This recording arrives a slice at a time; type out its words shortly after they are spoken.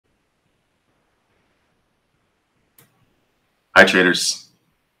Hi, traders.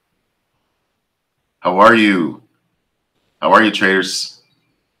 How are you? How are you, traders?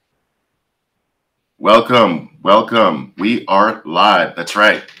 Welcome, welcome. We are live. That's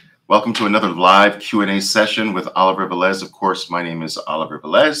right. Welcome to another live Q&A session with Oliver Velez. Of course, my name is Oliver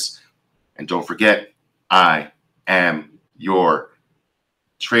Velez. And don't forget, I am your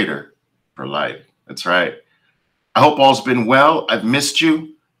trader for life. That's right. I hope all's been well. I've missed you.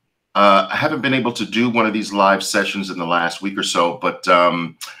 I haven't been able to do one of these live sessions in the last week or so, but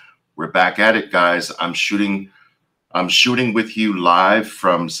we're back at it, guys. I'm shooting with you live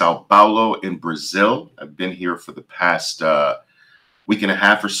from Sao Paulo in Brazil. I've been here for the past week and a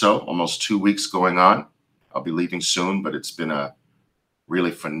half or so, almost 2 weeks going on. I'll be leaving soon, but it's been a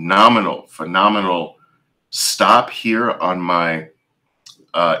really phenomenal stop here on my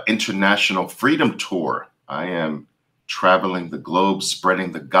international freedom tour. I am traveling the globe,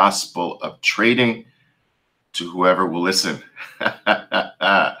 spreading the gospel of trading to whoever will listen. All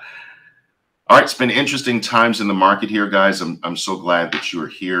right, it's been interesting times in the market here, guys. I'm so glad that you are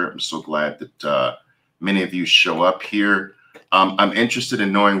here. I'm so glad that many of you show up here. I'm interested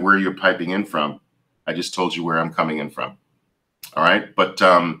in knowing where you're piping in from. I just told you where I'm coming in from. All right, but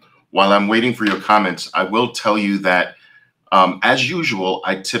while I'm waiting for your comments, I will tell you that as usual,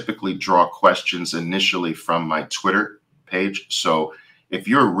 I typically draw questions initially from my Twitter page. So if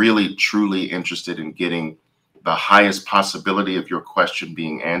you're really, truly interested in getting the highest possibility of your question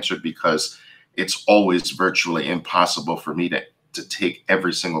being answered, because it's always virtually impossible for me to take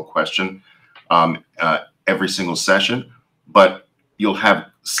every single question, every single session, but you'll have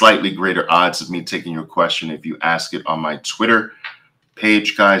slightly greater odds of me taking your question if you ask it on my Twitter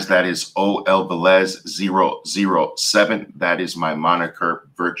page, guys. That is OLVelez007. That is my moniker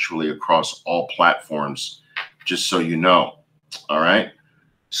virtually across all platforms, just so you know. All right.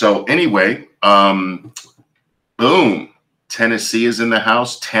 So anyway, boom. Tennessee is in the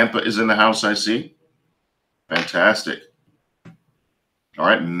house. Tampa is in the house, I see. Fantastic. All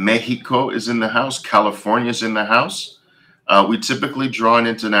right. Mexico is in the house. California is in the house. We typically draw an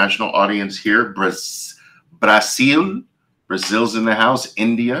international audience here. Brazil's in the house.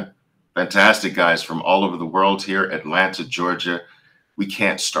 India. Fantastic, guys, from all over the world here. Atlanta, Georgia. We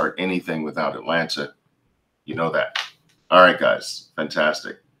can't start anything without Atlanta. You know that. All right, guys.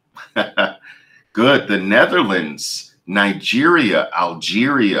 Fantastic. Good. The Netherlands, Nigeria,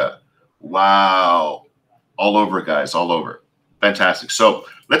 Algeria. Wow. All over, guys. All over. Fantastic. So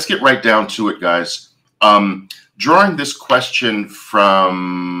let's get right down to it, guys. Drawing this question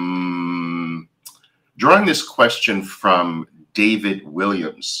from David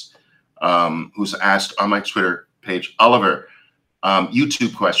Williams, who's asked on my Twitter page, Oliver,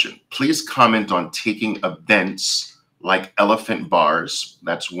 YouTube question. Please comment on taking events like elephant bars.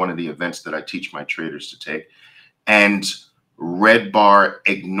 That's one of the events that I teach my traders to take. And red bar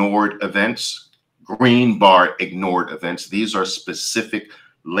ignored events, green bar ignored events. These are specific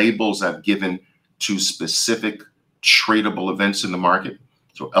labels I've given to specific tradable events in the market.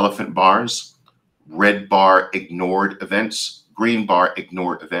 So elephant bars, red bar ignored events, green bar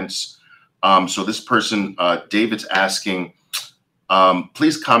ignored events. So this person, David's asking,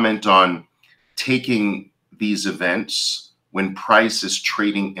 please comment on taking these events when price is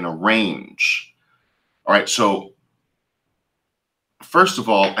trading in a range. All right, so first of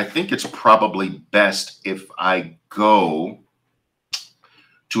all, I think it's probably best if I go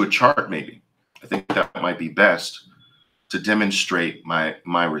to a chart, maybe. I think that might be best to demonstrate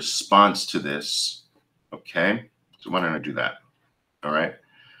my response to this. Okay, so why don't I do that? All right.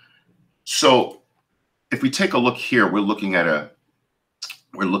 So if we take a look here, we're looking at a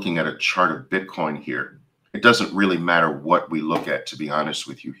chart of Bitcoin here. It doesn't really matter what we look at, to be honest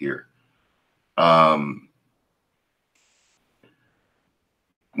with you here. When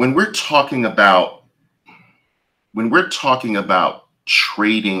we're talking about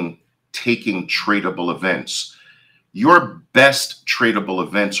trading, taking tradable events, your best tradable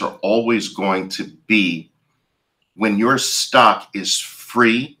events are always going to be when your stock is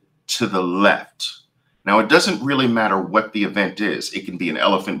free to the left. Now, it doesn't really matter what the event is. It can be an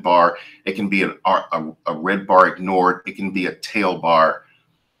elephant bar. It can be a red bar ignored. It can be a tail bar.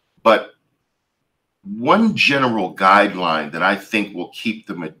 But one general guideline that I think will keep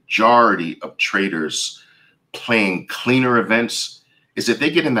the majority of traders playing cleaner events is if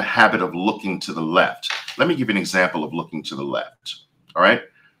they get in the habit of looking to the left. Let me give you an example of looking to the left. All right.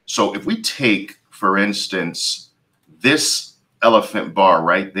 So if we take, for instance, this elephant bar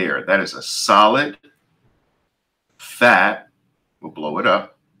right there, that is a solid, fat, we'll blow it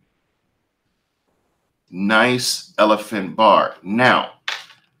up, nice elephant bar. Now,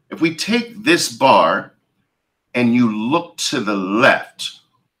 if we take this bar and you look to the left,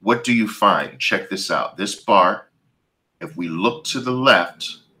 what do you find? Check this out. This bar, if we look to the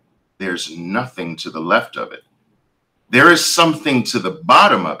left, there's nothing to the left of it. There is something to the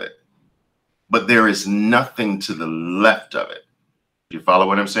bottom of it, but there is nothing to the left of it. Do you follow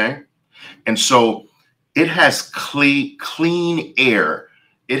what I'm saying? And so it has clean air.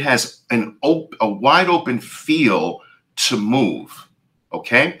 It has a wide open feel to move.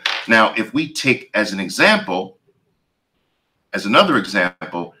 Okay. Now, if we take as another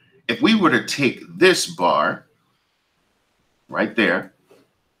example, if we were to take this bar right there,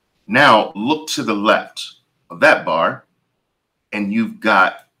 now look to the left of that bar, and you've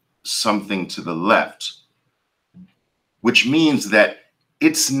got something to the left, which means that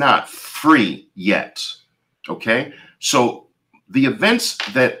it's not free yet. Okay. So the events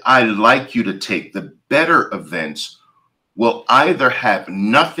that I like you to take, the better events, will either have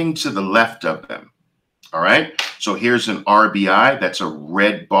nothing to the left of them. All right. So here's an RBI. That's a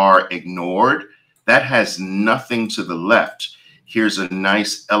red bar ignored. That has nothing to the left. Here's a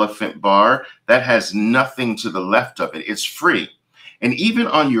nice elephant bar. That has nothing to the left of it. It's free. And even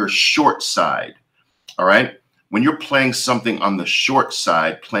on your short side, all right, when you're playing something on the short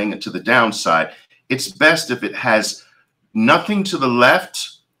side, playing it to the downside, it's best if it has nothing to the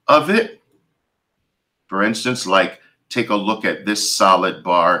left of it. For instance, like take a look at this solid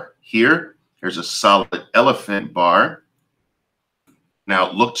bar here. Here's a solid elephant bar.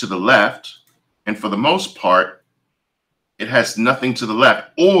 Now look to the left, and for the most part, it has nothing to the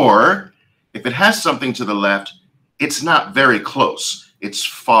left. Or if it has something to the left, it's not very close. It's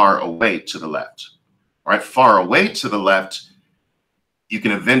far away to the left. All right, far away to the left, you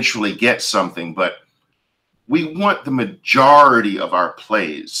can eventually get something, but we want the majority of our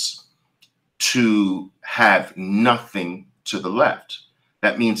plays to have nothing to the left.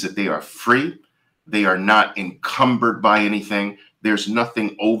 That means that they are free. They are not encumbered by anything. There's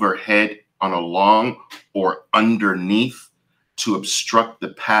nothing overhead on along or underneath to obstruct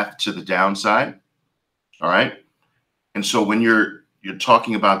the path to the downside. All right. And so when you're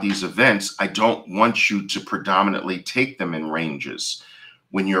talking about these events, I don't want you to predominantly take them in ranges.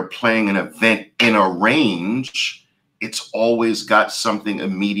 When you're playing an event in a range, it's always got something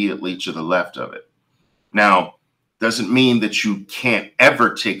immediately to the left of it. Now, doesn't mean that you can't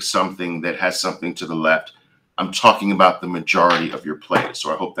ever take something that has something to the left. I'm talking about the majority of your plays.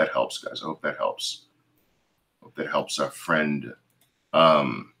 So I hope that helps, guys. I hope that helps. Hope that helps our friend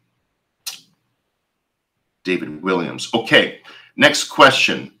David Williams. Okay, next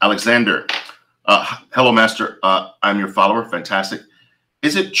question. Alexander. Hello, Master. I'm your follower. Fantastic.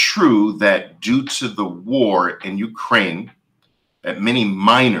 Is it true that due to the war in Ukraine, that many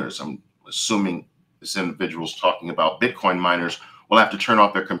miners, I'm assuming this individual is talking about Bitcoin miners, will have to turn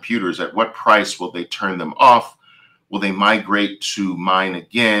off their computers? At what price will they turn them off? Will they migrate to mine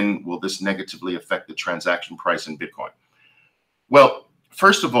again? Will this negatively affect the transaction price in Bitcoin? Well,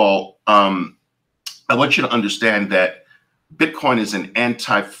 first of all, I want you to understand that Bitcoin is an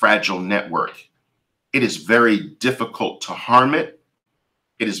anti-fragile network. It is very difficult to harm it.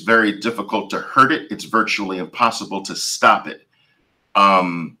 It is very difficult to hurt it. It's virtually impossible to stop it.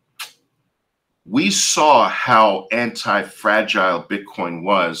 We saw how anti-fragile Bitcoin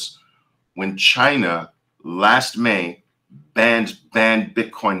was when China last May banned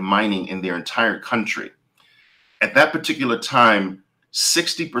Bitcoin mining in their entire country. At that particular time,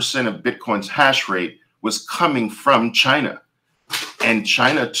 60% of Bitcoin's hash rate was coming from China. And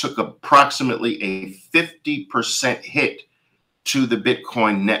China took approximately a 50% hit to the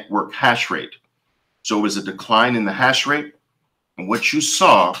Bitcoin network hash rate. So it was a decline in the hash rate. And what you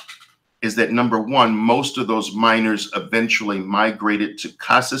saw is that, number one, most of those miners eventually migrated to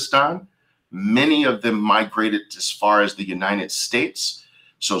Kazakhstan. Many of them migrated as far as the United States.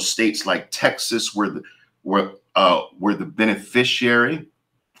 So states like Texas were the beneficiary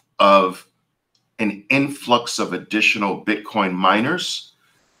of an influx of additional Bitcoin miners.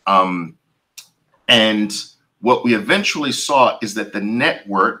 And what we eventually saw is that the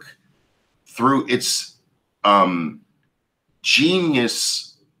network, through its genius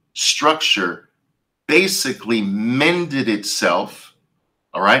structure, basically mended itself,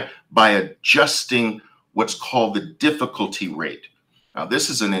 all right, by adjusting what's called the difficulty rate. Now, this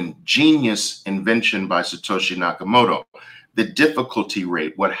is an ingenious invention by Satoshi Nakamoto. The difficulty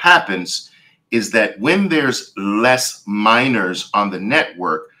rate, what happens is that when there's less miners on the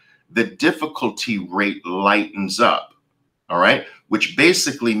network, the difficulty rate lightens up, all right, which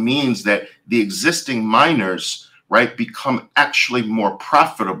basically means that the existing miners, right, become actually more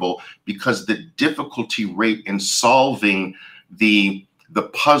profitable because the difficulty rate in solving the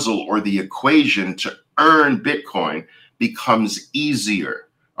puzzle or the equation to earn Bitcoin becomes easier.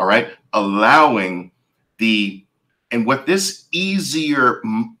 All right. Allowing the, and what this easier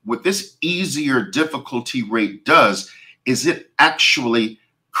difficulty rate does is it actually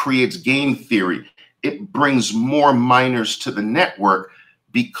creates game theory. It brings more miners to the network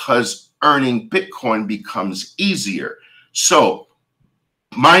because earning Bitcoin becomes easier. So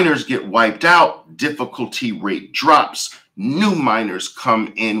miners get wiped out, difficulty rate drops, new miners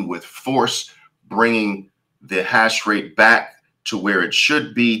come in with force, bringing the hash rate back to where it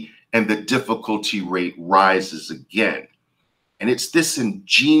should be, and the difficulty rate rises again. And it's this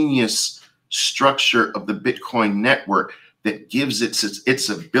ingenious structure of the Bitcoin network that gives it its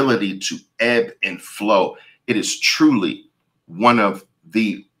ability to ebb and flow. It is truly one of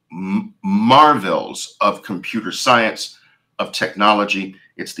the marvels of computer science, of technology.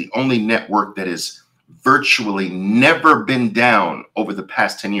 It's the only network that has virtually never been down over the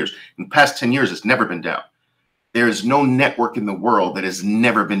past 10 years. In the past 10 years, it's never been down. There is no network in the world that has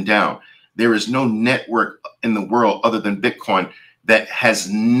never been down. There is no network in the world other than Bitcoin that has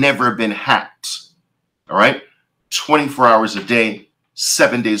never been hacked. All right? 24 hours a day,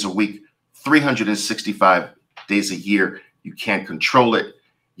 7 days a week, 365 days a year. You can't control it.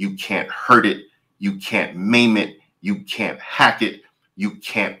 You can't hurt it. You can't maim it. You can't hack it. You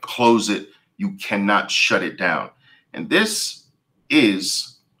can't close it. You cannot shut it down. And this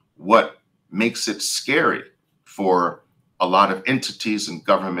is what makes it scary for a lot of entities and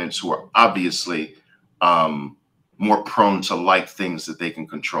governments who are obviously more prone to like things that they can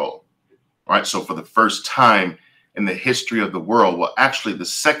control. All right. So for the first time in the history of the world, well, actually the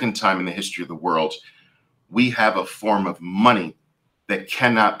second time in the history of the world, we have a form of money that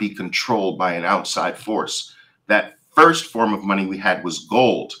cannot be controlled by an outside force. That first form of money we had was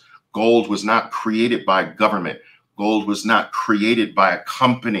gold. Gold was not created by government. Gold was not created by a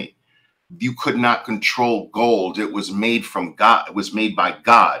company. You could not control gold. It was made from God. It was made by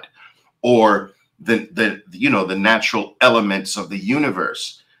God, or the natural elements of the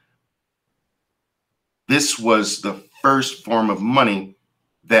universe. This was the first form of money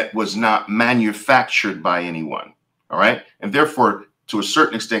that was not manufactured by anyone. All right. And therefore, to a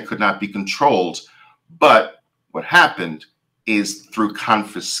certain extent, could not be controlled. But what happened is through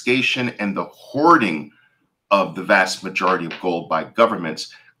confiscation and the hoarding of the vast majority of gold by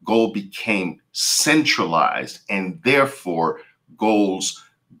governments, gold became centralized, and therefore gold's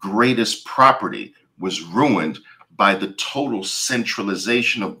greatest property was ruined by the total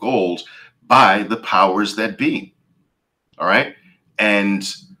centralization of gold by the powers that be. All right. And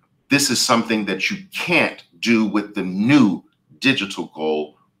this is something that you can't do with the new digital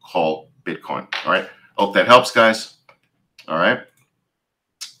gold called Bitcoin. All right. Hope that helps, guys. All right.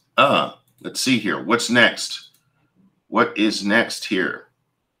 Let's see here. What's next? What is next here?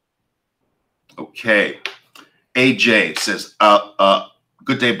 Okay. AJ says,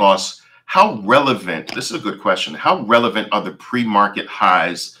 good day, boss. How relevant, this is a good question. How relevant are the pre-market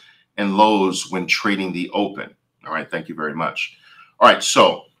highs and lows when trading the open? All right. Thank you very much. All right.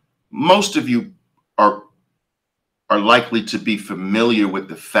 So most of you are likely to be familiar with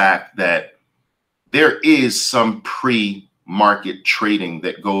the fact that there is some pre-market trading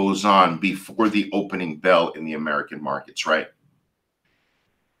that goes on before the opening bell in the American markets, right?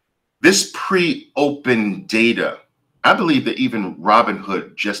 This pre-open data, I believe that even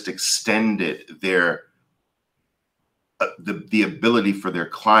Robinhood just extended their the ability for their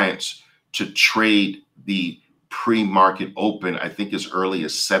clients to trade the pre-market open, I think as early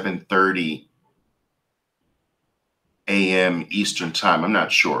as 7:30 a.m. Eastern time. I'm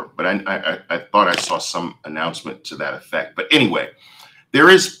not sure, but I thought I saw some announcement to that effect. But anyway, there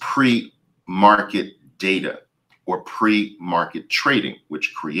is pre-market data or pre-market trading,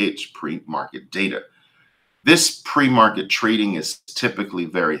 which creates pre-market data. This pre-market trading is typically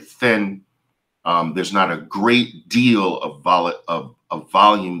very thin. There's not a great deal of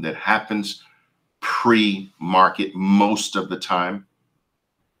volume that happens pre-market most of the time.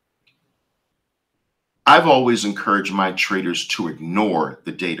 I've always encouraged my traders to ignore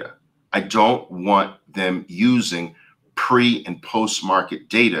the data. I don't want them using pre and post-market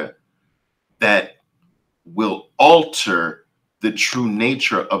data that will alter the true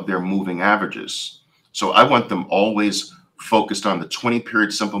nature of their moving averages. So I want them always focused on the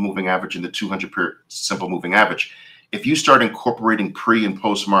 20-period simple moving average and the 200-period simple moving average. If you start incorporating pre and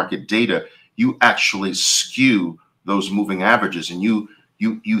post-market data, you actually skew those moving averages and you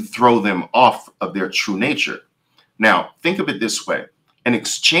throw them off of their true nature. Now, think of it this way. An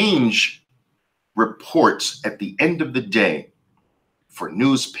exchange reports at the end of the day for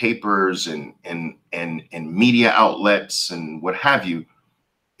newspapers and media outlets and what have you,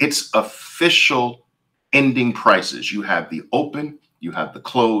 its official ending prices. You have the open, you have the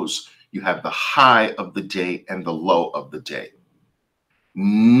close, you have the high of the day and the low of the day.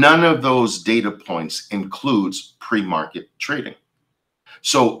 None of those data points includes pre-market trading.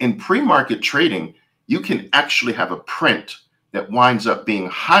 So in pre-market trading, you can actually have a print that winds up being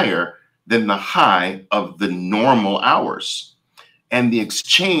higher than the high of the normal hours. And the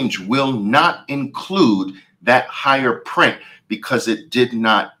exchange will not include that higher print because it did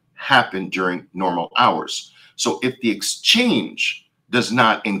not happen during normal hours. So if the exchange does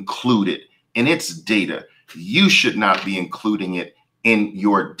not include it in its data, you should not be including it in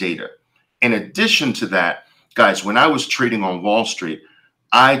your data. In addition to that, guys, when I was trading on Wall Street,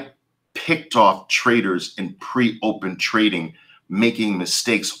 I picked off traders in pre-open trading, making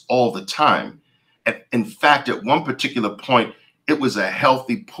mistakes all the time. In fact, at one particular point, it was a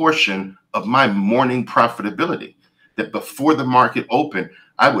healthy portion of my morning profitability that before the market opened,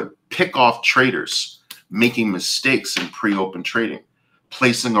 I would pick off traders making mistakes in pre-open trading,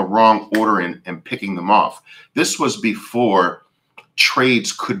 placing a wrong order in and picking them off. This was before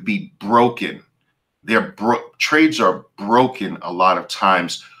trades could be broken. Trades are broken a lot of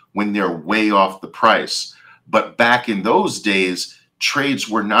times when they're way off the price. But back in those days, trades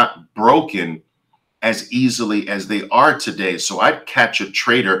were not broken as easily as they are today. So I'd catch a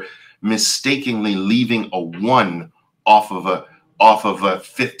trader mistakenly leaving a 1 off of a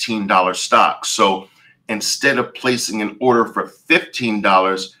 $15 stock. So instead of placing an order for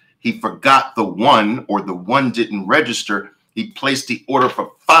 $15, he forgot the 1, or the 1 didn't register. He placed the order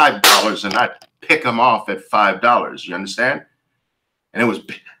for $5, and I'd pick him off at $5. You understand? And it was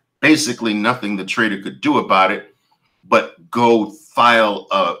basically nothing the trader could do about it but go file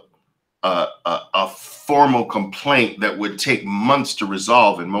a formal complaint that would take months to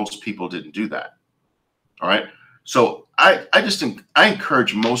resolve, and most people didn't do that. All right. So I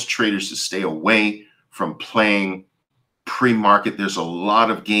encourage most traders to stay away from playing pre-market. There's a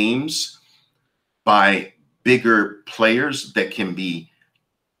lot of games by bigger players that can be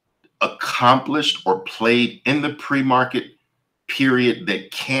accomplished or played in the pre-market period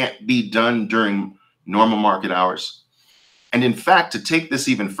that can't be done during normal market hours. And in fact, to take this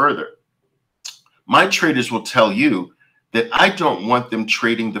even further, my traders will tell you that I don't want them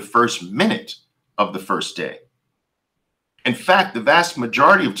trading the first minute of the first day. In fact, the vast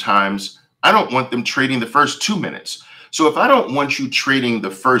majority of times, I don't want them trading the first 2 minutes. So if I don't want you trading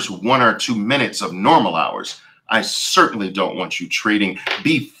the first 1 or 2 minutes of normal hours, I certainly don't want you trading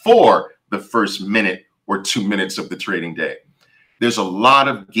before the first minute or 2 minutes of the trading day. There's a lot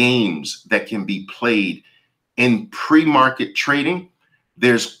of games that can be played in pre-market trading.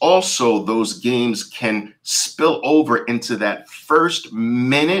 There's also those games can spill over into that first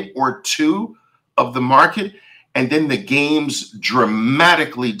minute or 2 of the market, and then the games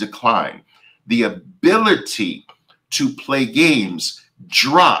dramatically decline. The ability to play games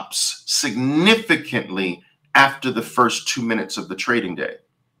drops significantly after the first 2 minutes of the trading day.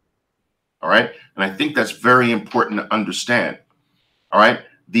 All right. And I think that's very important to understand. All right.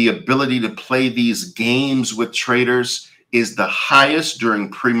 The ability to play these games with traders is the highest during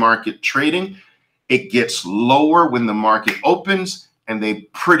pre-market trading. It gets lower when the market opens, and they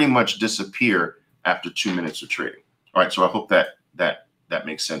pretty much disappear after 2 minutes of trading. All right. So I hope that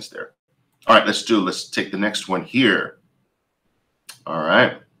makes sense there. All right. Let's take the next one here. All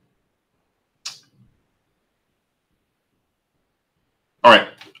right. All right.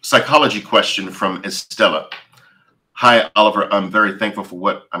 Psychology question from Estella. Hi, Oliver. I'm very thankful for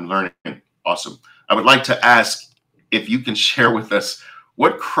what I'm learning. Awesome. I would like to ask if you can share with us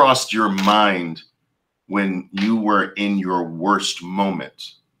what crossed your mind when you were in your worst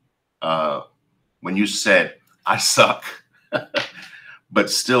moment, when you said, I suck,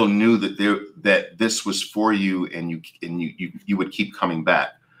 but still knew that this was for you, and you would keep coming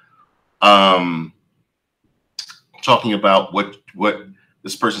back. Talking about what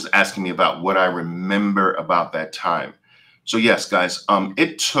this person's asking me about, what I remember about that time. So yes, guys,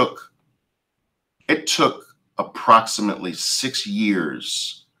 it took approximately 6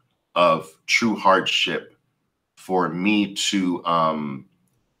 years of true hardship for me to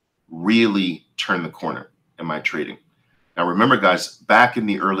really turn the corner in my trading. Now, remember, guys, back in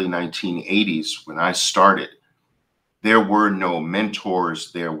the early 1980s, when I started, there were no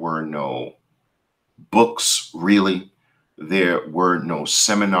mentors, there were no books, really. There were no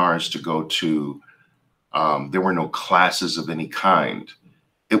seminars to go to. There were no classes of any kind.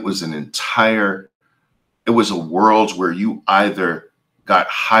 It was a world where you either got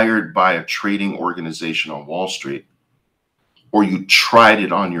hired by a trading organization on Wall Street, or you tried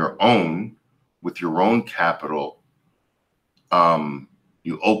it on your own with your own capital,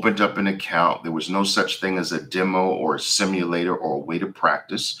 You opened up an account. There was no such thing as a demo or a simulator or a way to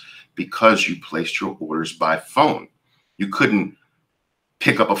practice because you placed your orders by phone. You couldn't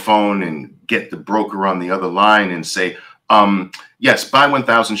pick up a phone and get the broker on the other line and say, yes, buy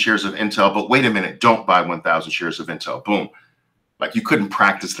 1,000 shares of Intel, but wait a minute, don't buy 1,000 shares of Intel. Boom. Like, you couldn't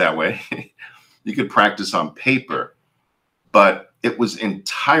practice that way. You could practice on paper, but it was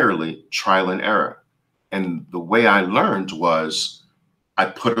entirely trial and error. And the way I learned was I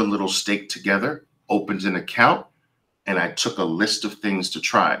put a little stake together, opened an account, and I took a list of things to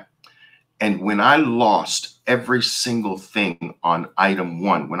try. And when I lost every single thing on item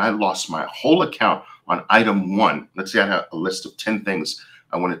one, when I lost my whole account on item one, let's say I had a list of 10 things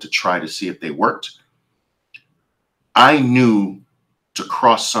I wanted to try to see if they worked, I knew to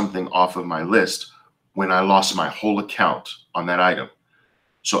cross something off of my list when I lost my whole account on that item.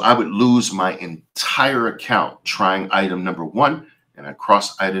 So I would lose my entire account trying item number one, and I'd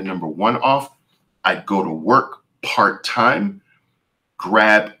cross item number one off. I'd go to work part-time,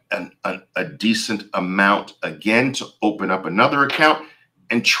 grab a decent amount again to open up another account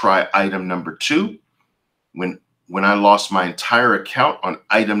and try item number two. When I lost my entire account on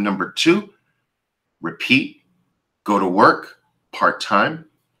item number two, repeat, go to work part-time.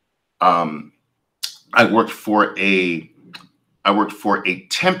 I worked for a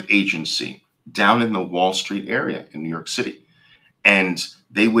temp agency down in the Wall Street area in New York City, and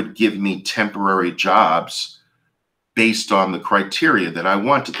they would give me temporary jobs based on the criteria that I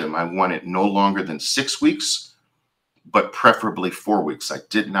wanted them. I wanted no longer than 6 weeks, but preferably 4 weeks. I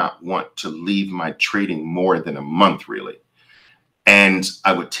did not want to leave my trading more than a month, really. And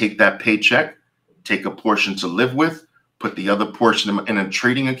I would take that paycheck, take a portion to live with, put the other portion in a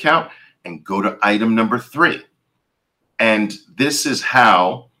trading account, and go to item number three. And this is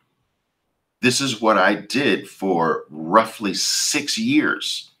what I did for roughly 6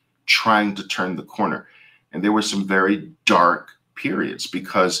 years, trying to turn the corner. And there were some very dark periods,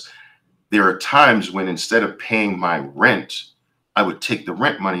 because there are times when instead of paying my rent, I would take the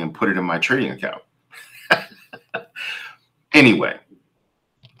rent money and put it in my trading account. Anyway,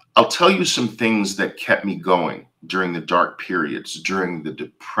 I'll tell you some things that kept me going during the dark periods, during the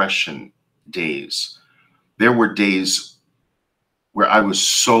depression days. There were days where I was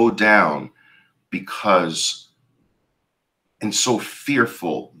so down because, and so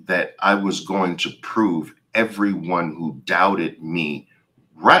fearful that I was going to prove everyone who doubted me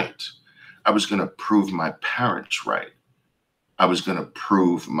right. I was going to prove my parents right. I was going to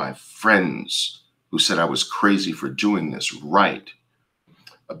prove my friends who said I was crazy for doing this right.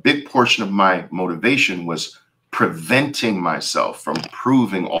 A big portion of my motivation was preventing myself from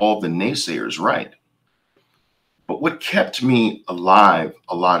proving all the naysayers right. But what kept me alive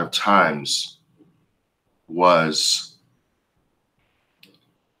a lot of times was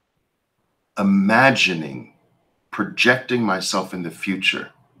imagining, projecting myself in the future,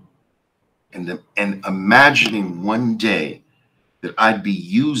 and imagining one day that I'd be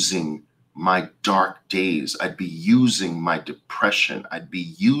using my dark days, I'd be using my depression, I'd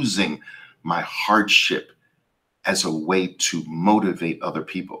be using my hardship as a way to motivate other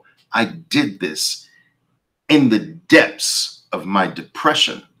people. I did this in the depths of my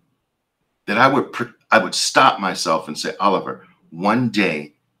depression, that I would stop myself and say, Oliver, one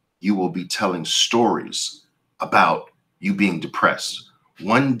day you will be telling stories about you being depressed.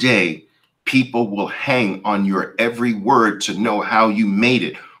 One day people will hang on your every word to know how you made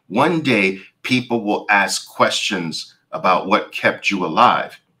it. One day people will ask questions about what kept you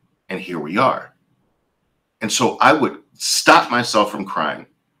alive. And here we are. And so I would stop myself from crying.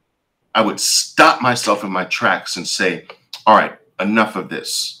 I would stop myself in my tracks and say, all right, enough of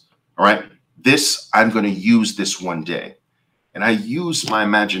this. All right, I'm going to use this one day. And I used my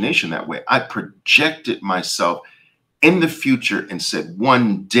imagination that way. I projected myself in the future and said,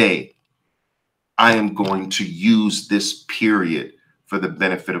 one day I am going to use this period for the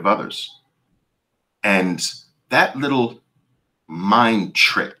benefit of others. And that little mind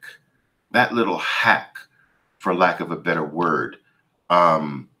trick, that little hack, for lack of a better word,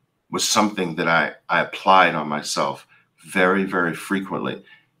 was something that I applied on myself very, very frequently.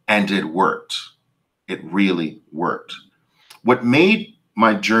 And it worked. It really worked. What made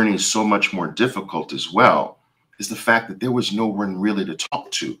my journey so much more difficult as well is the fact that there was no one really to talk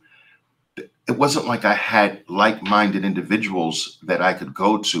to. It wasn't like I had like-minded individuals that I could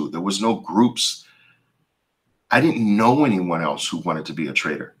go to. There was no groups. I didn't know anyone else who wanted to be a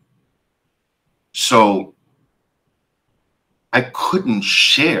trader. So I couldn't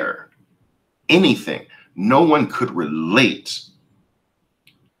share anything. No one could relate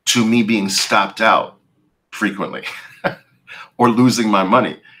to me being stopped out frequently or losing my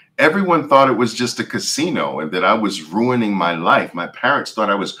money. Everyone thought it was just a casino and that I was ruining my life. My parents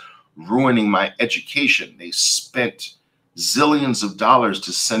thought I was ruining my education. They spent zillions of dollars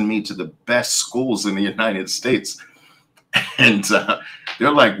to send me to the best schools in the United States. And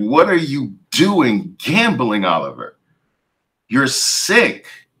they're like, what are you doing gambling, Oliver? You're sick.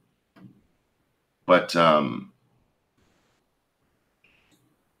 But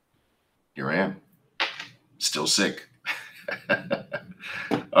here I am, still sick.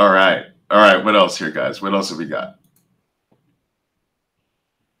 All right. All right. What else here, guys? What else have we got?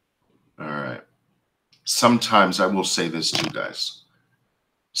 All right. Sometimes I will say this too, guys.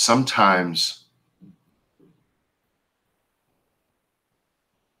 Sometimes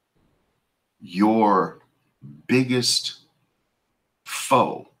your biggest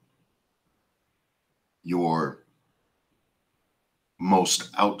foe, your most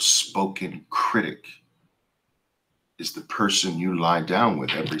outspoken critic, is the person you lie down with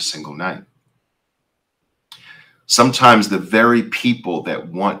every single night. Sometimes the very people that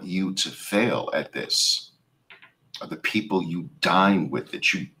want you to fail at this are the people you dine with,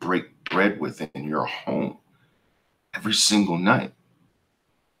 that you break bread with in your home every single night.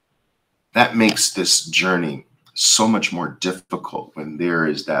 That makes this journey so much more difficult when there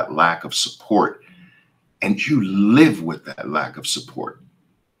is that lack of support and you live with that lack of support.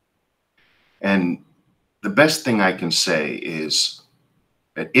 And the best thing I can say is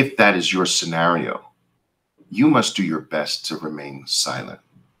that if that is your scenario, you must do your best to remain silent,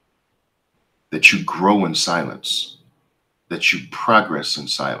 that you grow in silence, that you progress in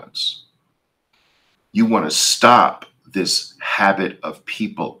silence. You want to stop this habit of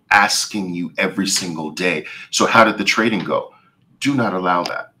people asking you every single day, so how did the trading go? Do not allow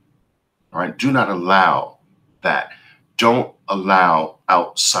that. All right. Do not allow that. Don't allow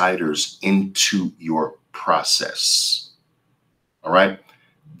outsiders into your process. All right.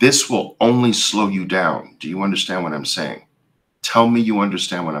 This will only slow you down. Do you understand what I'm saying? Tell me you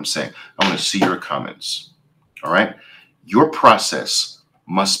understand what I'm saying. I want to see your comments. All right. Your process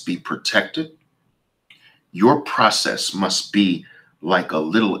must be protected. Your process must be like a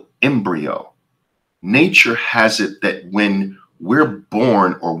little embryo. Nature has it that when we're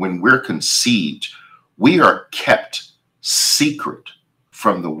born or when we're conceived, we are kept secret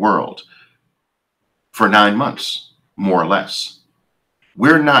from the world for 9 months, more or less.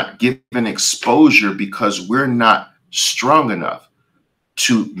 We're not given exposure because we're not strong enough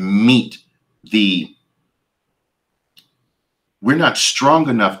to meet the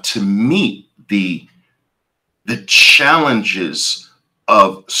challenges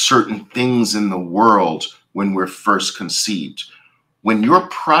of certain things in the world when we're first conceived. When your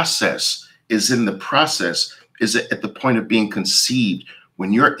process is at the point of being conceived,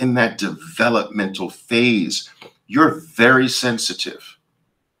 when you're in that developmental phase, you're very sensitive.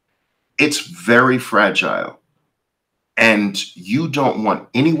 It's very fragile. And you don't want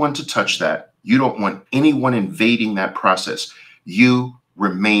anyone to touch that. You don't want anyone invading that process. You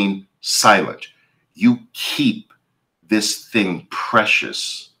remain silent. You keep this thing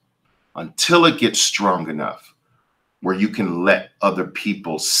precious until it gets strong enough where you can let other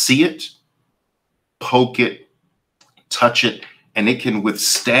people see it, poke it, touch it, and it can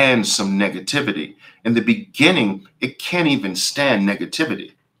withstand some negativity. In the beginning, it can't even stand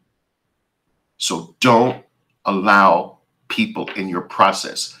negativity. So don't allow people in your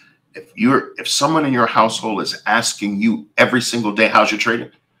process. If someone in your household is asking you every single day, how's your trading?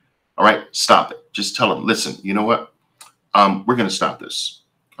 All right, stop it. Just tell them, listen, you know what? We're going to stop this.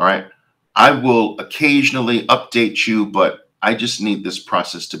 All right. I will occasionally update you, but I just need this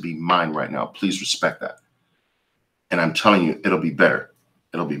process to be mine right now. Please respect that. And I'm telling you, it'll be better.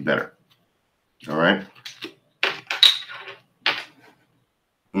 It'll be better. All right.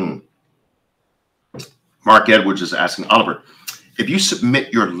 Mark Edwards is asking, Oliver, if you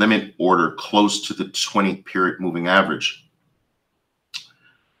submit your limit order close to the 20-period moving average,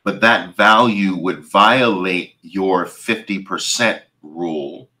 but that value would violate your 50%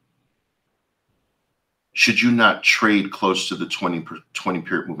 rule, should you not trade close to the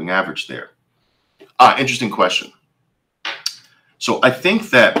 20-period moving average there? Interesting question. So I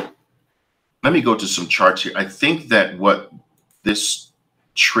think that, let me go to some charts here. I think that what this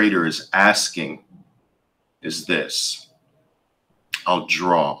trader is asking is this. I'll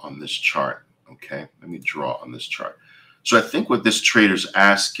draw on this chart. Okay, let me draw on this chart. So I think what this trader's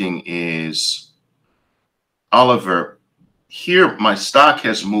asking is, Oliver, here my stock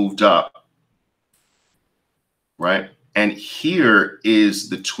has moved up, right? And here is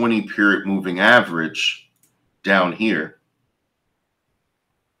the 20-period moving average down here.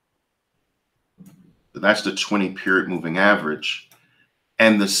 That's the 20-period moving average.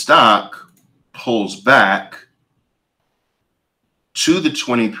 And the stock pulls back to the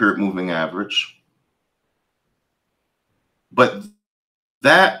 20-period moving average. But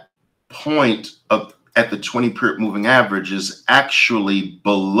that point at the 20-period moving average is actually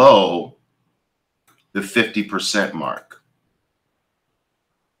below the 50% mark.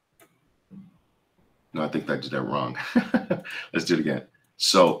 No, I think I did that wrong. Let's do it again.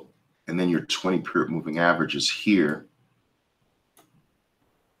 So, and then your 20-period moving average is here,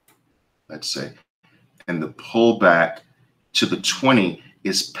 let's say, and the pullback to the 20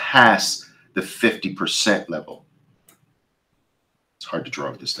 is past the 50% level. It's hard to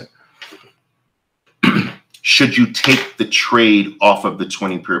draw with this thing. Should you take the trade off of the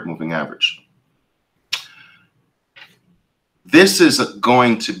 20-period moving average? This is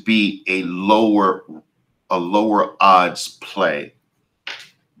going to be a lower odds play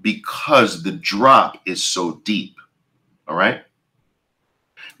because the drop is so deep. All right.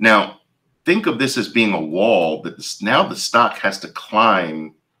 Now, think of this as being a wall that now the stock has to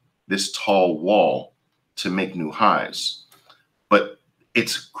climb this tall wall to make new highs, but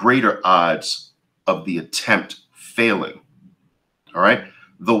it's greater odds of the attempt failing. All right.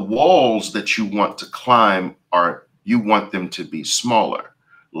 The walls that you want to climb you want them to be smaller,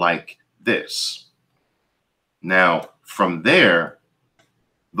 like this. Now, from there,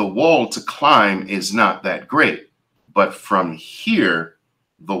 the wall to climb is not that great, but from here,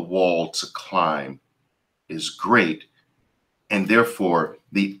 the wall to climb is great. And therefore,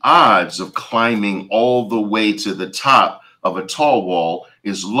 the odds of climbing all the way to the top of a tall wall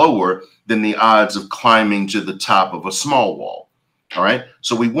is lower than the odds of climbing to the top of a small wall. All right.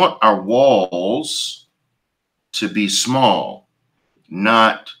 So we want our walls to be small,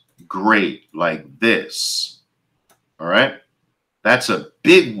 not great like this. All right. That's a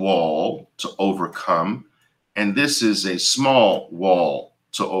big wall to overcome. And this is a small wall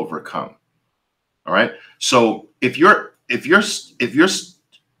to overcome. All right. So if your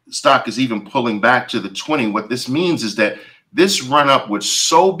stock is even pulling back to the 20, what this means is that this run up was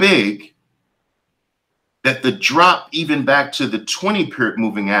so big that the drop even back to the 20-period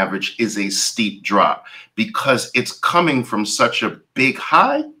moving average is a steep drop because it's coming from such a big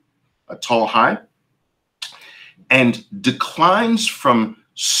high, a tall high, and declines from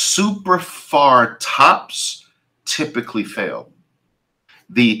super far tops typically fail.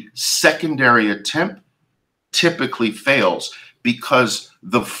 The secondary attempt typically fails because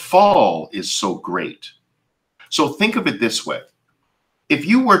the fall is so great. So think of it this way. If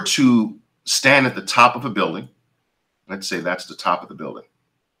you were to stand at the top of a building, let's say that's the top of the building.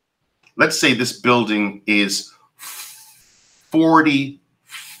 Let's say this building is 40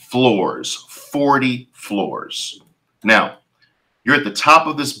 floors, 40 floors. Now, you're at the top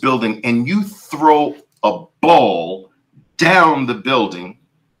of this building and you throw a ball down the building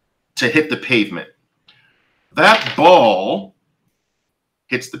to hit the pavement. That ball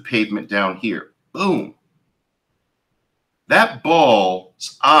hits the pavement down here. Boom. That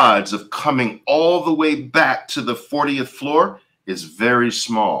ball's odds of coming all the way back to the 40th floor is very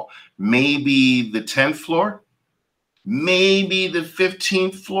small. Maybe the 10th floor, maybe the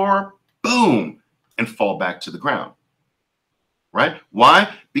 15th floor, boom, and fall back to the ground. Right?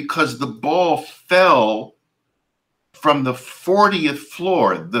 Why? Because the ball fell from the 40th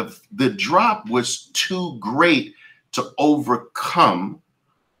floor. The drop was too great to overcome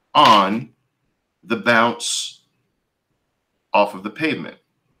on the bounce off of the pavement.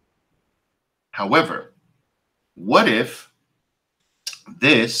 However, what if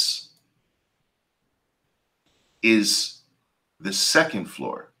this is the second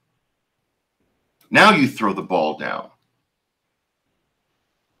floor? Now you throw the ball down.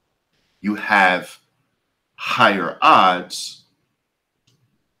 You have higher odds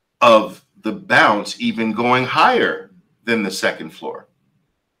of the bounce even going higher than the second floor.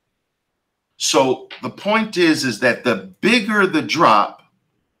 So the point is that the bigger the drop,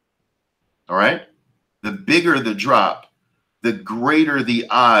 all right, the bigger the drop, the greater the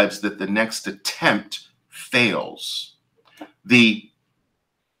odds that the next attempt fails. The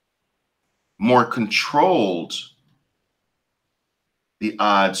more controlled the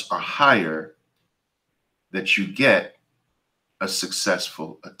odds are higher that you get a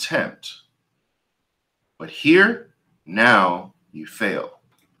successful attempt. But here, now you fail.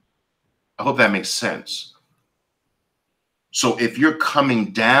 I hope that makes sense. So if you're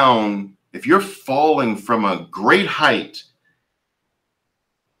coming down, if you're falling from a great height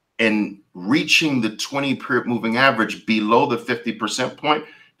and reaching the 20-period moving average below the 50% point,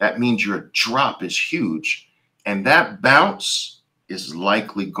 that means your drop is huge. And that bounce is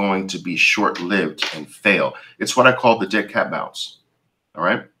likely going to be short-lived and fail. It's what I call the dead cat bounce. All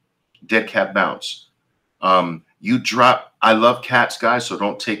right, dead cat bounce. You drop. I love cats, guys, so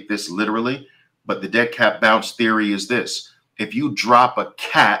don't take this literally. But the dead cat bounce theory is this: if you drop a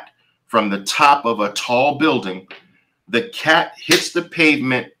cat from the top of a tall building, the cat hits the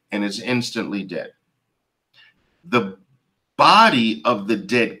pavement and is instantly dead. The body of the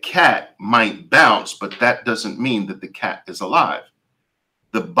dead cat might bounce, but that doesn't mean that the cat is alive.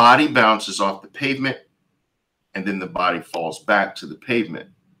 The body bounces off the pavement, and then the body falls back to the pavement.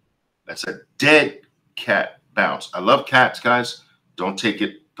 That's a dead cat bounce. I love cats, guys. Don't take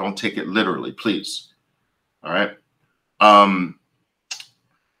it literally, please. All right.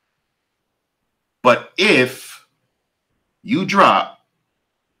 But if you drop,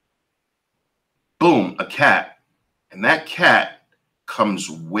 boom, a cat, and that cat comes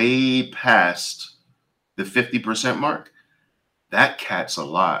way past the 50% mark, that cat's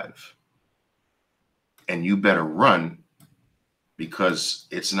alive. And you better run, because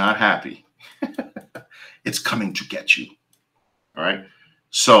it's not happy. It's coming to get you. All right.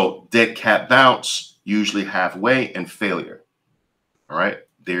 So dead cat bounce, usually halfway, and failure. All right.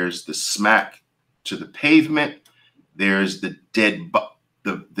 There's the smack to the pavement. There's the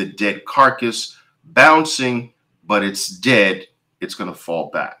dead carcass bouncing, but it's dead. It's going to fall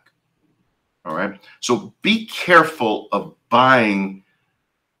back. All right. So be careful of buying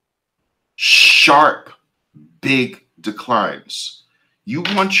sharp, big declines. You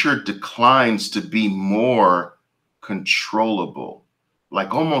want your declines to be more controllable,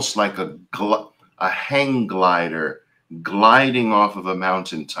 like almost like a hang glider gliding off of a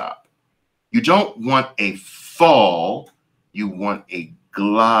mountaintop. You don't want a fall, you want a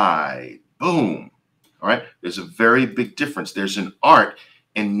glide. Boom. All right. There's a very big difference. There's an art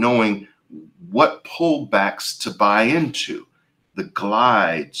in knowing what pullbacks to buy into, the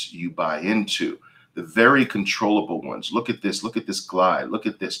glides you buy into, the very controllable ones. Look at this. Look at this glide. Look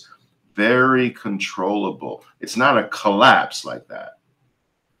at this. Very controllable. It's not a collapse like that.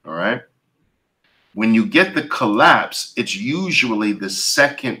 All right. When you get the collapse, it's usually the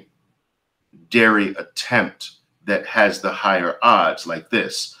secondary attempt that has the higher odds, like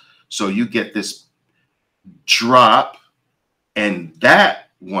this. So you get this drop, and that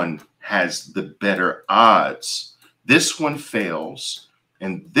one has the better odds. This one fails,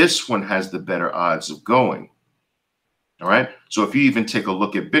 and this one has the better odds of going. All right. So if you even take a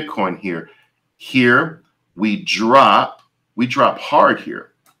look at Bitcoin here we drop hard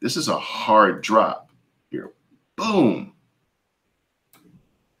here. This is a hard drop here. Boom.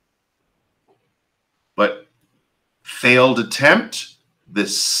 But failed attempt, the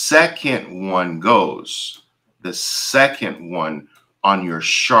second one goes. The second one on your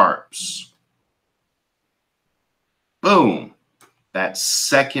sharps. Boom. That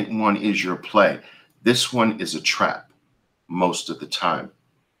second one is your play. This one is a trap most of the time.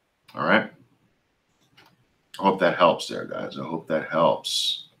 All right. I hope that helps there, guys. I hope that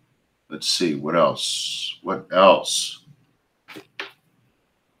helps. Let's see. What else? What else?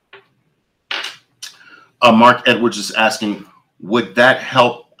 Mark Edwards is asking, would that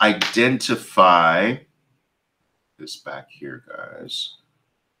help identify this back here, guys?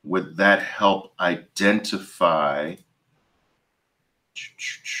 Would that help identify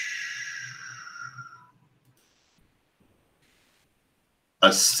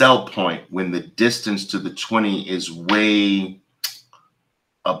a sell point when the distance to the 20 is way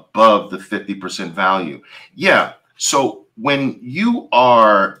above the 50% value? Yeah. So when you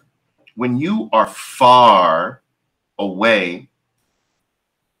are far away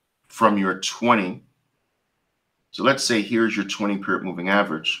from your 20, so let's say here's your 20 period moving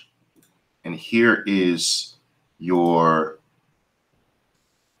average, and here is your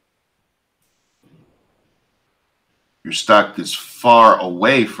stock is far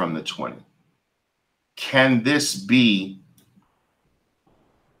away from the 20. Can this be?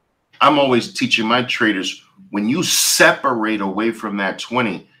 I'm always teaching my traders, when you separate away from that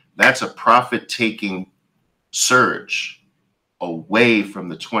 20, that's a profit-taking surge away from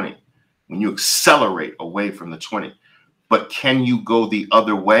the 20. When you accelerate away from the 20. But can you go the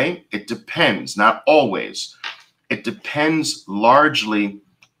other way? It depends, not always. It depends largely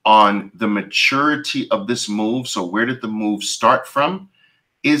on the maturity of this move. So where did the move start from?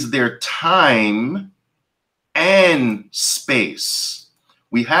 Is there time and space?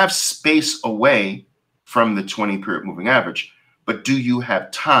 We have space away from the 20 period moving average, but do you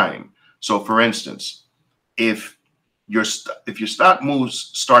have time? So for instance, if your stock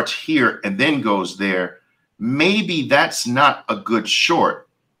starts here and then goes there, maybe that's not a good short,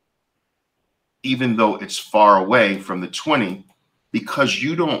 even though it's far away from the 20. because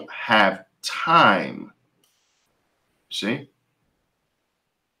you don't have time. See?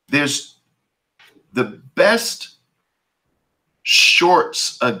 There's the best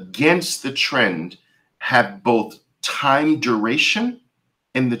shorts against the trend have both time duration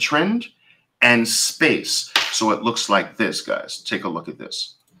in the trend and space. So it looks like this, guys. Take a look at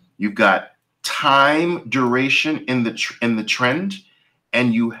this. You've got time duration in the trend,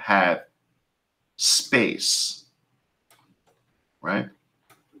 and you have space, right?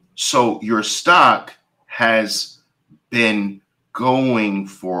 So your stock has been going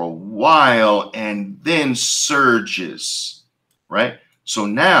for a while and then surges, right? So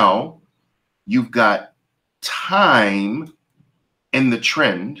now you've got time in the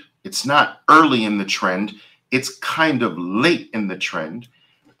trend. It's not early in the trend. It's kind of late in the trend.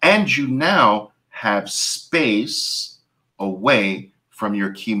 And you now have space away from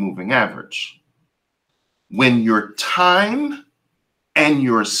your key moving average. When your time and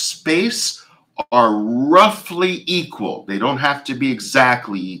your space are roughly equal, they don't have to be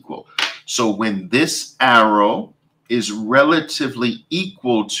exactly equal. So when this arrow is relatively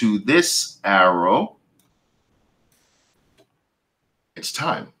equal to this arrow, it's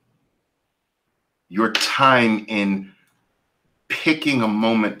time. Your time in picking a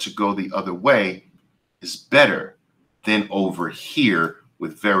moment to go the other way is better than over here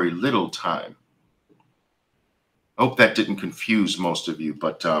with very little time. I hope that didn't confuse most of you,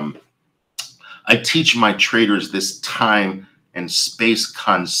 but I teach my traders this time and space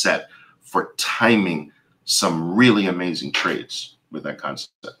concept for timing some really amazing trades with that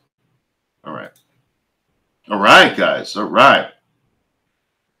concept. All right. All right, guys. All right.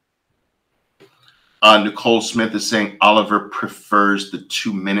 Nicole Smith is saying Oliver prefers the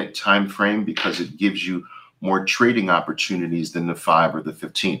 2-minute time frame because it gives you more trading opportunities than the 5 or the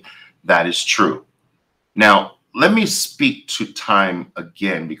 15. That is true. Now, let me speak to time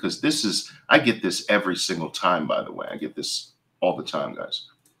again, because this is, I get this every single time, by the way. I get this all the time, guys.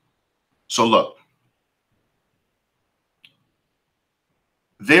 So look,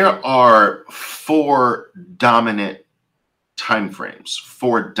 there are 4 dominant time frames,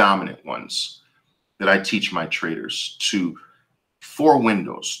 4 dominant ones that I teach my traders to 4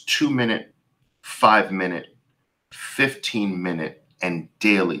 windows: 2-minute, 5-minute, 15-minute, and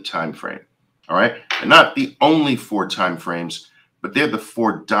daily time frame. All right. They're not the only 4 time frames, but they're the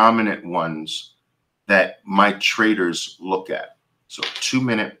 4 dominant ones that my traders look at. So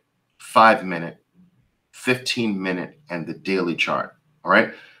 2-minute, 5-minute, 15-minute, and the daily chart. All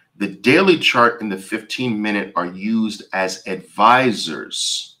right. The daily chart and the 15-minute are used as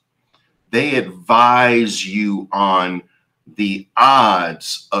advisors. They advise you on the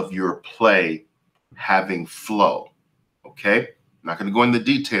odds of your play having flow. Okay. I'm not going to go into the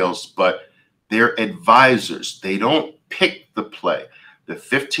details, but they're advisors. They don't pick the play. The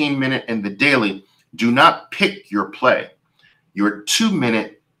 15-minute and the daily do not pick your play. Your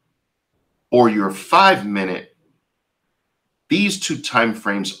 2-minute or your 5-minute, these 2 time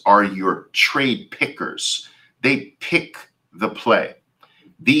frames are your trade pickers. They pick the play.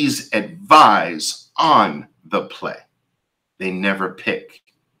 These advise on the play. They never pick.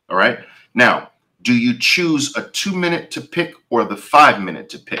 All right. Now, do you choose a 2-minute to pick or the 5-minute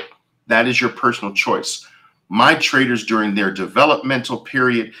to pick? That is your personal choice. My traders, during their developmental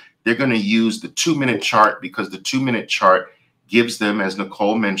period, they're going to use the 2-minute chart, because the 2-minute chart gives them, as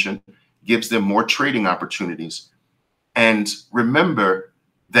Nicole mentioned, gives them more trading opportunities. And remember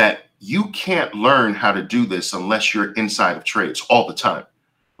that you can't learn how to do this unless you're inside of trades all the time.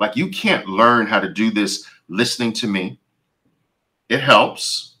 Like, you can't learn how to do this listening to me. It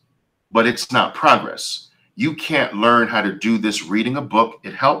helps, but it's not progress. You can't learn how to do this reading a book.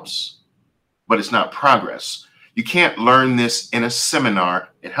 It helps, but it's not progress. You can't learn this in a seminar.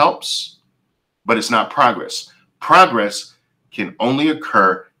 It helps, but it's not progress. Progress can only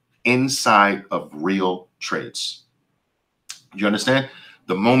occur inside of real trades. Do you understand?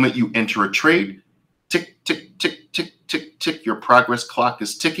 The moment you enter a trade, tick, tick, tick, tick, tick, tick, your progress clock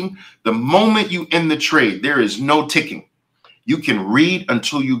is ticking. The moment you end the trade, there is no ticking. You can read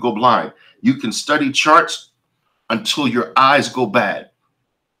until you go blind. You can study charts until your eyes go bad.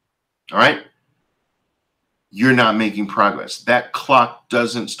 All right? You're not making progress. That clock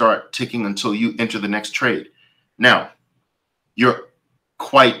doesn't start ticking until you enter the next trade. Now, you're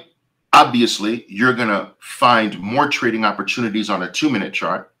quite obviously, you're going to find more trading opportunities on a 2-minute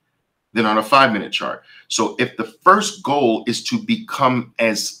chart than on a 5-minute chart. So if the first goal is to become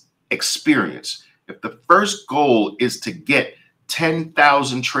as experienced, if the first goal is to get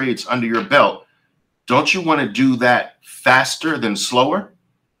 10,000 trades under your belt, don't you want to do that faster than slower?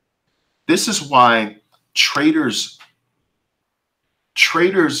 This is why traders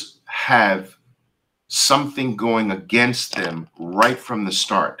Traders have something going against them right from the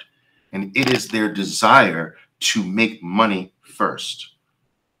start, and it is their desire to make money first.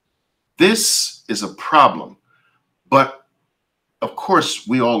 This is a problem, but of course,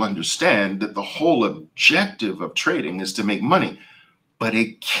 we all understand that the whole objective of trading is to make money, but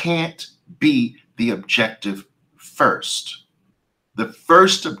it can't be the objective first. The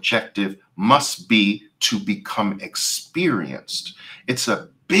first objective must be to become experienced. It's a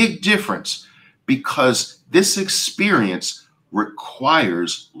big difference because this experience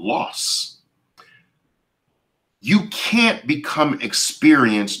requires loss. You can't become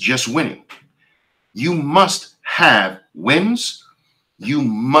experienced just winning. You must have wins. You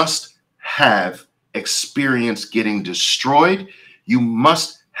must have experience getting destroyed. You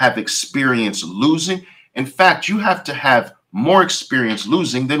must have experience losing. In fact, you have to have more experience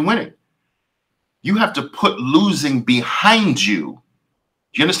losing than winning. You have to put losing behind you.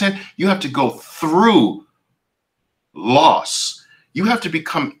 Do you understand? You have to go through loss. You have to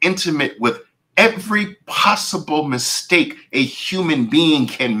become intimate with every possible mistake a human being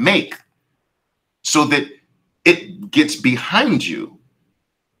can make so that it gets behind you.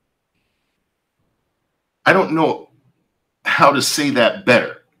 I don't know how to say that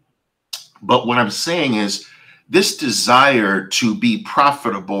better, but what I'm saying is this desire to be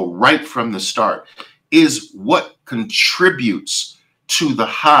profitable right from the start is what contributes to the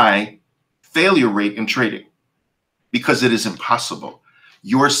high failure rate in trading, because it is impossible.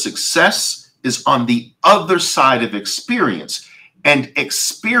 Your success is on the other side of experience, and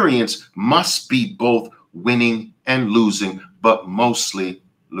experience must be both winning and losing, but mostly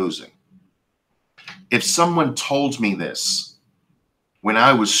losing. If someone told me this when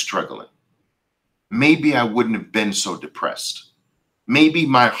I was struggling, maybe I wouldn't have been so depressed. Maybe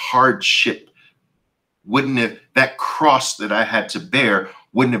my hardship wouldn't have, that cross that I had to bear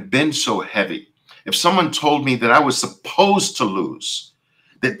wouldn't have been so heavy. If someone told me that I was supposed to lose,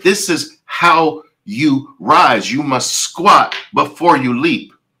 that this is how you rise, you must squat before you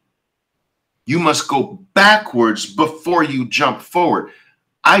leap. You must go backwards before you jump forward.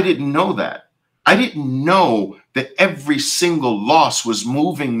 I didn't know that. I didn't know that every single loss was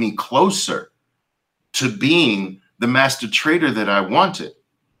moving me closer to being the master trader that I wanted.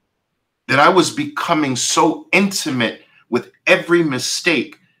 That I was becoming so intimate with every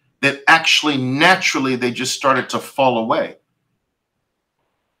mistake that actually naturally they just started to fall away.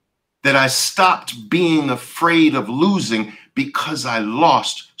 That I stopped being afraid of losing because I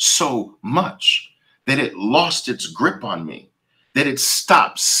lost so much, that it lost its grip on me, that it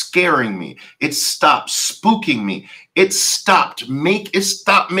stopped scaring me, it stopped spooking me, it stopped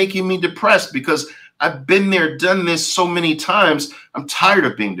making me depressed, because I've been there, done this so many times. I'm tired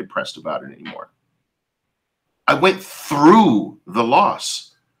of being depressed about it anymore. I went through the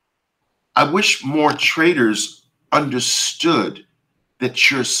loss. I wish more traders understood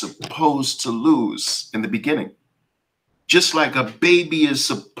that you're supposed to lose in the beginning. Just like a baby is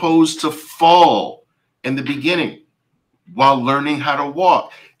supposed to fall in the beginning while learning how to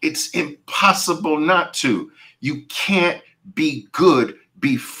walk. It's impossible not to. You can't be good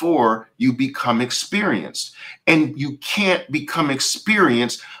before you become experienced. And you can't become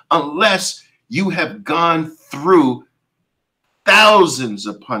experienced unless you have gone through thousands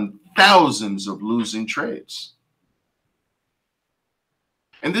upon thousands of losing trades.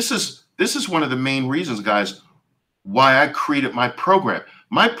 And this is one of the main reasons, guys, why I created my program.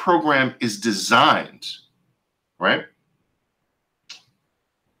 My program is designed, right,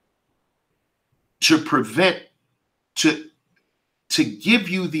 to give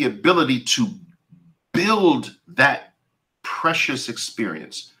you the ability to build that precious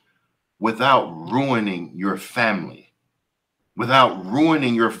experience without ruining your family, without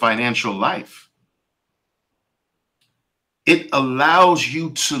ruining your financial life. It allows you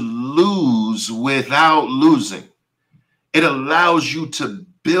to lose without losing. It allows you to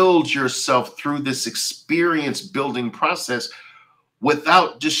build yourself through this experience building process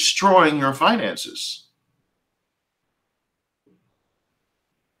without destroying your finances.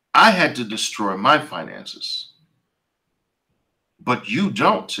 I had to destroy my finances, but you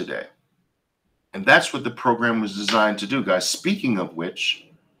don't today. And that's what the program was designed to do, guys. Speaking of which,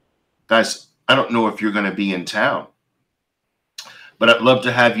 guys, I don't know if you're going to be in town, but I'd love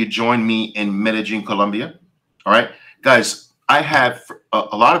to have you join me in Medellin, Colombia. All right, guys, I have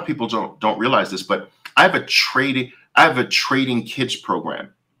a lot of people don't realize this, but I have a trading kids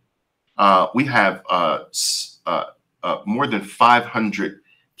program. We have more than 500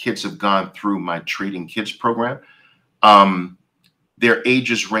 kids have gone through my trading kids program. Their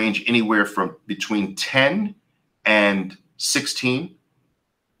ages range anywhere from between 10 and 16.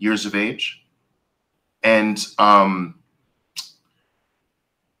 years of age. And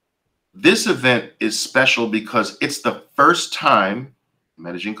this event is special because it's the first time,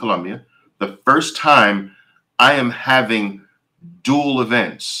 Medellin, Colombia, the first time I am having dual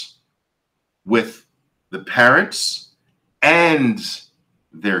events with the parents and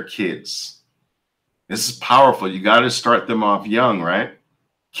their kids. This is powerful. You got to start them off young, right?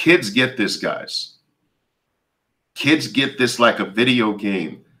 Kids get this, guys. Kids get this like a video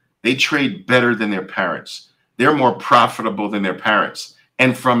game. They trade better than their parents. They're more profitable than their parents,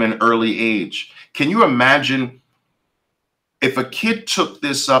 and from an early age. Can you imagine if a kid took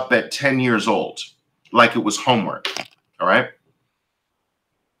this up at 10 years old, like it was homework, all right?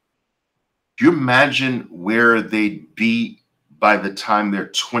 Do you imagine where they'd be by the time they're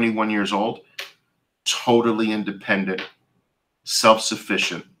 21 years old? Totally independent,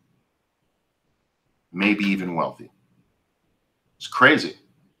 self-sufficient, maybe even wealthy. It's crazy.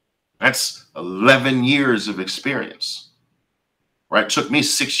 That's 11 years of experience, right? It took me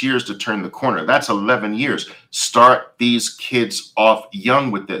 6 years to turn the corner. That's 11 years. Start these kids off young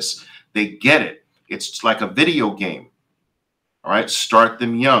with this. They get it. It's like a video game, all right? Start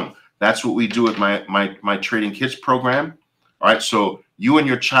them young. That's what we do with my Trading Kids program, all right? So you and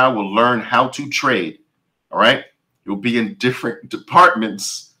your child will learn how to trade, all right? You'll be in different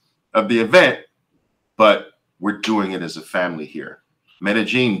departments of the event, but we're doing it as a family here.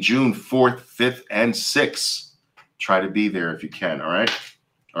 Medellin, June 4th, 5th, and 6th. Try to be there if you can, all right?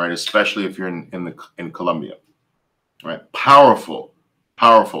 All right, especially if you're in Colombia. All right, powerful,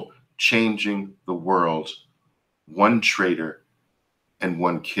 powerful. Changing the world, one trader and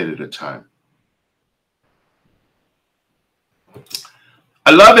one kid at a time.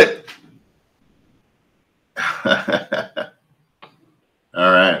 I love it.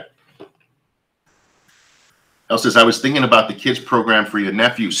 All right. El says, I was thinking about the kids program for your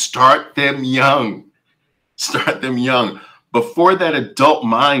nephew. Start them young. Start them young before that adult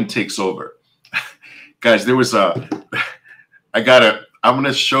mind takes over. Guys, there was I'm going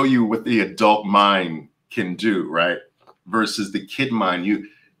to show you what the adult mind can do, right? Versus the kid mind. You've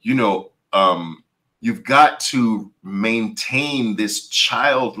got to maintain this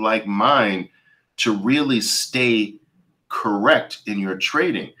childlike mind to really stay correct in your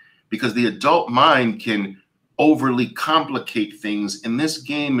trading, because the adult mind can overly complicate things, and this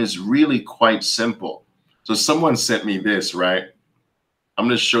game is really quite simple. So someone sent me this, right? I'm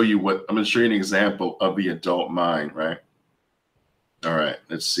going to show you an example of the adult mind, right? All right,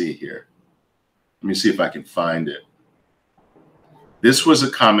 let's see here. Let me see if I can find it. This was a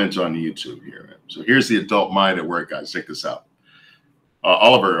comment on YouTube here. So here's the adult mind at work, guys. Check this out.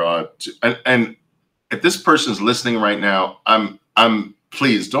 Oliver, and if this person's listening right now,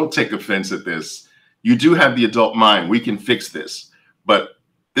 please don't take offense at this. You do have the adult mind. We can fix this. But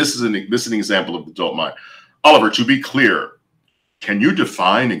this is an example of the adult mind. Oliver, to be clear, can you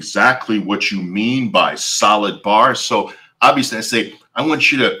define exactly what you mean by solid bars? So obviously I say, I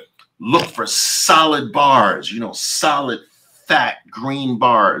want you to look for solid bars, solid fat green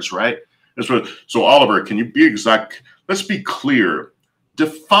bars, right? So Oliver, can you be exact? Let's be clear.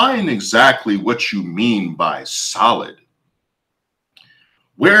 Define exactly what you mean by solid.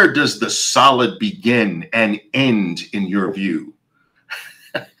 Where does the solid begin and end in your view?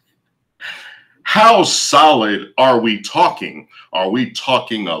 How solid are we talking? Are we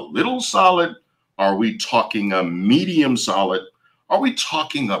talking a little solid? Are we talking a medium solid? Are we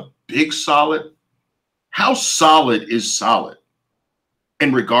talking a big solid? How solid is solid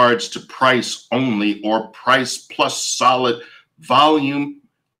in regards to price only or price plus solid volume?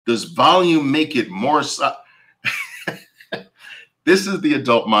 Does volume make it more solid? This is the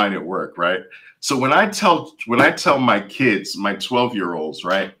adult mind at work, right? So when I tell my kids, my 12-year-olds,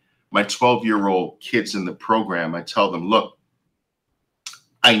 right? My 12-year-old kids in the program, I tell them, look,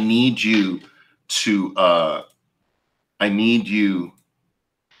 I need you to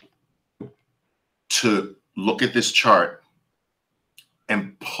look at this chart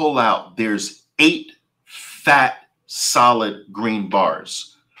and pull out, there's 8 fat, solid green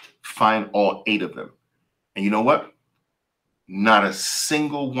bars. Find all 8 of them. And you know what? Not a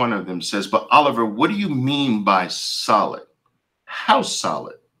single one of them says, but Oliver, what do you mean by solid? How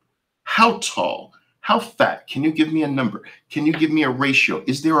solid? How tall? How fat? Can you give me a number? Can you give me a ratio?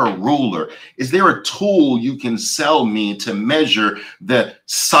 Is there a ruler? Is there a tool you can sell me to measure the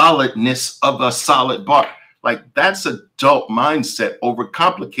solidness of a solid bar? Like, that's adult mindset,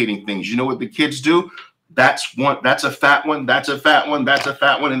 overcomplicating things. You know what the kids do? That's a fat one, that's a fat one, that's a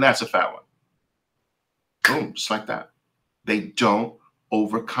fat one, and that's a fat one. Boom, just like that. They don't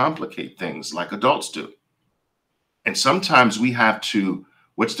overcomplicate things like adults do. And sometimes we have to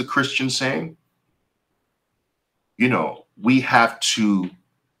What's the Christian saying? You know, we have to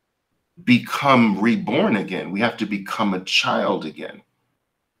become reborn again. We have to become a child again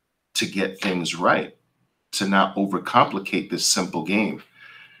to get things right, to not overcomplicate this simple game.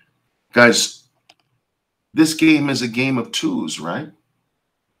 Guys, this game is a game of twos, right?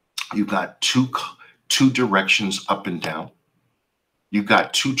 You got two directions up and down. You've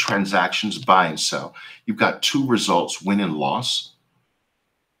got two transactions, buy and sell. You've got two results, win and loss.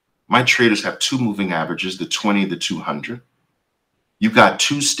 My traders have two moving averages, the 20, the 200. You've got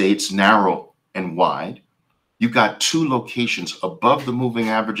two states, narrow and wide. You've got two locations above the moving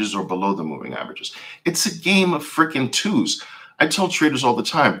averages or below the moving averages. It's a game of freaking twos. I tell traders all the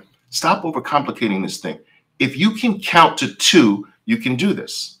time, stop overcomplicating this thing. If you can count to two, you can do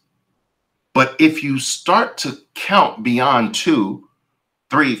this. But if you start to count beyond 2,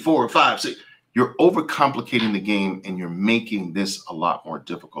 3, 4, 5, 6, you're overcomplicating the game and you're making this a lot more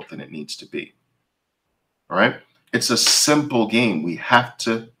difficult than it needs to be. All right? It's a simple game. We have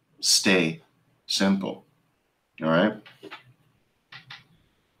to stay simple. All right?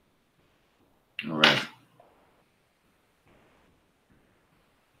 All right.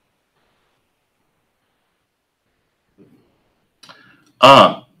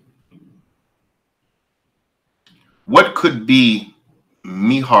 What could be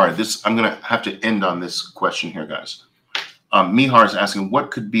Mihar? I'm going to have to end on this question here, guys. Mihar is asking, what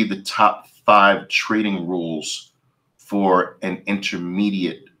could be the top 5 trading rules for an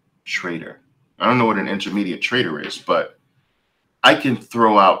intermediate trader? I don't know what an intermediate trader is, but I can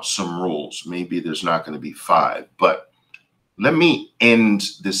throw out some rules. Maybe there's not going to be 5, but let me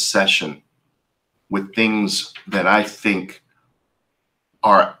end this session with things that I think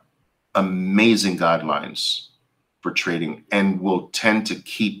are amazing guidelines for trading and will tend to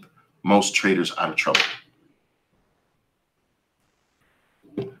keep most traders out of trouble.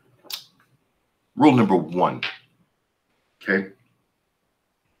 Rule number 1, okay?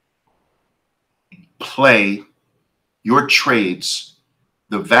 Play your trades,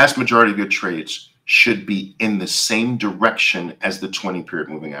 the vast majority of your trades should be in the same direction as the 20-period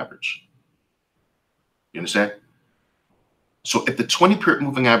moving average. You understand? So if the 20-period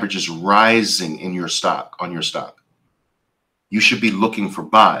moving average is rising in your stock, on your stock, you should be looking for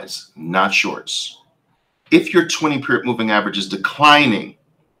buys, not shorts. If your 20-period moving average is declining,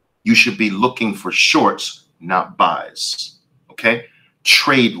 you should be looking for shorts, not buys. Okay?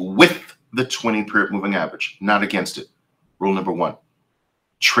 Trade with the 20-period moving average, not against it. Rule number 1.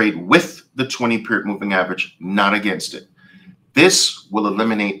 Trade with the 20-period moving average, not against it. This will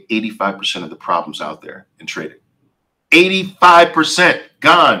eliminate 85% of the problems out there in trading. 85%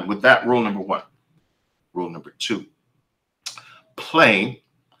 gone with that rule number 1. Rule number 2. Play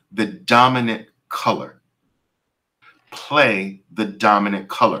the dominant color. Play the dominant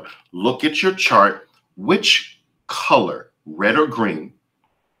color. Look at your chart. Which color, red or green,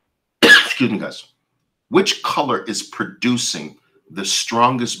 excuse me, guys, which color is producing the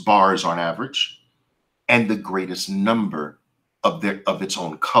strongest bars on average and the greatest number of its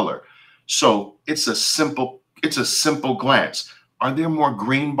own color? So it's a simple glance. Are there more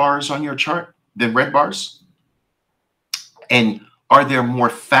green bars on your chart than red bars? And are there more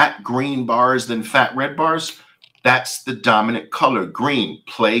fat green bars than fat red bars? That's the dominant color, green.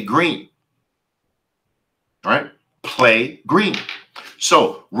 Play green. All right? Play green.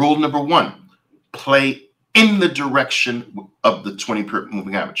 So rule number 1, play in the direction of the 20-period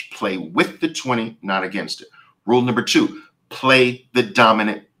moving average. Play with the 20, not against it. Rule number 2, play the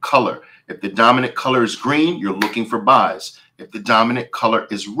dominant color. If the dominant color is green, you're looking for buys. If the dominant color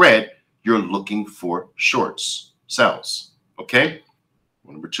is red, you're looking for shorts, sells. Okay?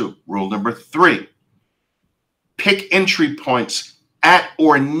 Rule number 2. Rule number 3, pick entry points at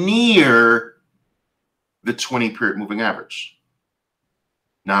or near the 20-period moving average,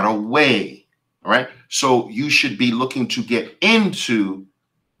 not away. All right? So you should be looking to get into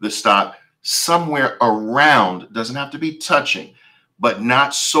the stock somewhere around, doesn't have to be touching, but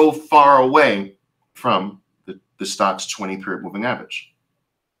not so far away from the stock's 20-period moving average.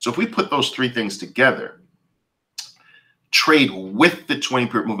 So if we put those 3 things together, trade with the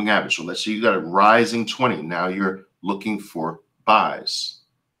 20-period moving average. So let's say you got a rising 20. Now you're looking for buys.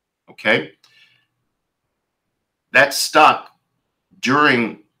 Okay? That stock,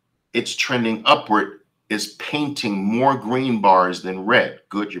 during its trending upward, is painting more green bars than red.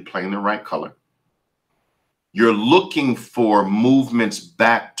 Good, you're playing the right color. You're looking for movements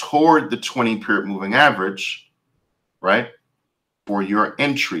back toward the 20-period moving average, right? For your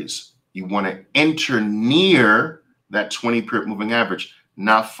entries. You want to enter near that 20-period moving average,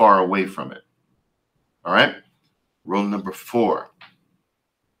 not far away from it. All right? Rule number 4.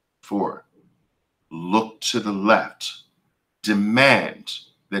 before, look to the left. Demand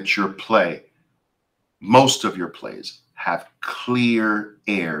that your play, most of your plays, have clear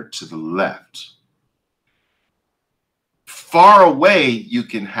air to the left. Far away, you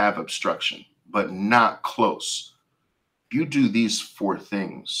can have obstruction, but not close. If you do these 4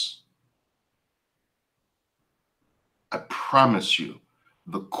 things, I promise you,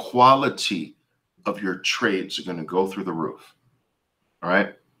 the quality of your trades are going to go through the roof. All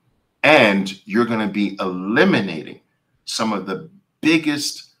right. And you're going to be eliminating some of the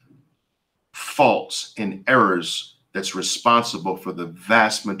biggest faults and errors that's responsible for the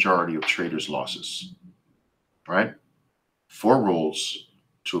vast majority of traders' losses. All right. 4 rules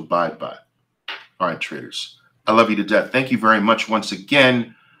to abide by. All right, traders. I love you to death. Thank you very much once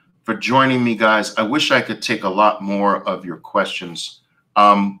again for joining me, guys. I wish I could take a lot more of your questions,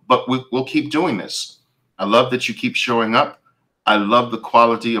 but we'll keep doing this. I love that you keep showing up. I love the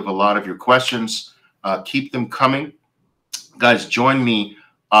quality of a lot of your questions. Keep them coming. Guys, join me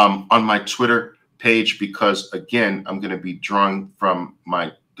on my Twitter page because, again, I'm going to be drawing from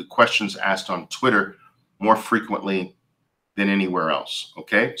the questions asked on Twitter more frequently than anywhere else.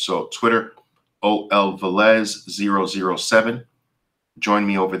 Okay, so Twitter, OLVelez007. Join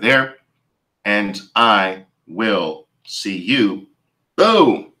me over there, and I will see you,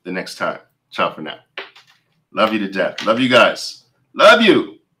 boom, the next time. Ciao for now. Love you to death. Love you guys. Love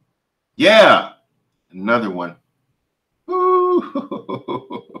you. Yeah. Another one.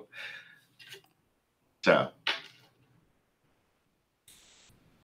 Ooh. Ciao.